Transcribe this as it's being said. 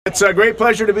It's a great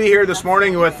pleasure to be here this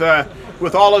morning with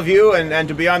all of you and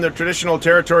to be on the traditional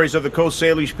territories of the Coast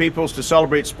Salish peoples to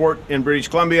celebrate sport in British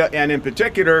Columbia, and in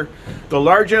particular the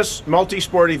largest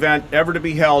multi-sport event ever to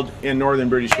be held in northern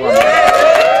British Columbia.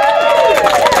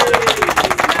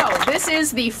 So, this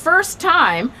is the first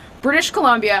time British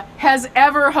Columbia has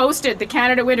ever hosted the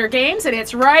Canada Winter Games, and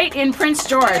it's right in Prince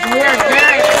George. We are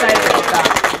very excited about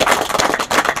that.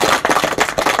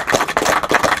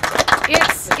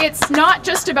 It's not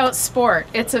just about sport.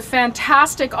 It's a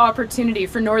fantastic opportunity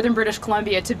for northern British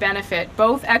Columbia to benefit,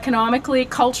 both economically,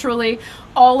 culturally,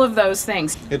 all of those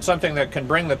things. It's something that can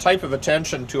bring the type of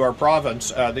attention to our province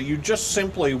that you just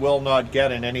simply will not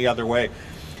get in any other way.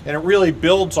 And it really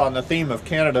builds on the theme of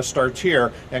Canada Starts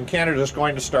Here, and Canada is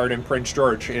going to start in Prince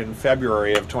George in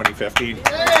February of 2015.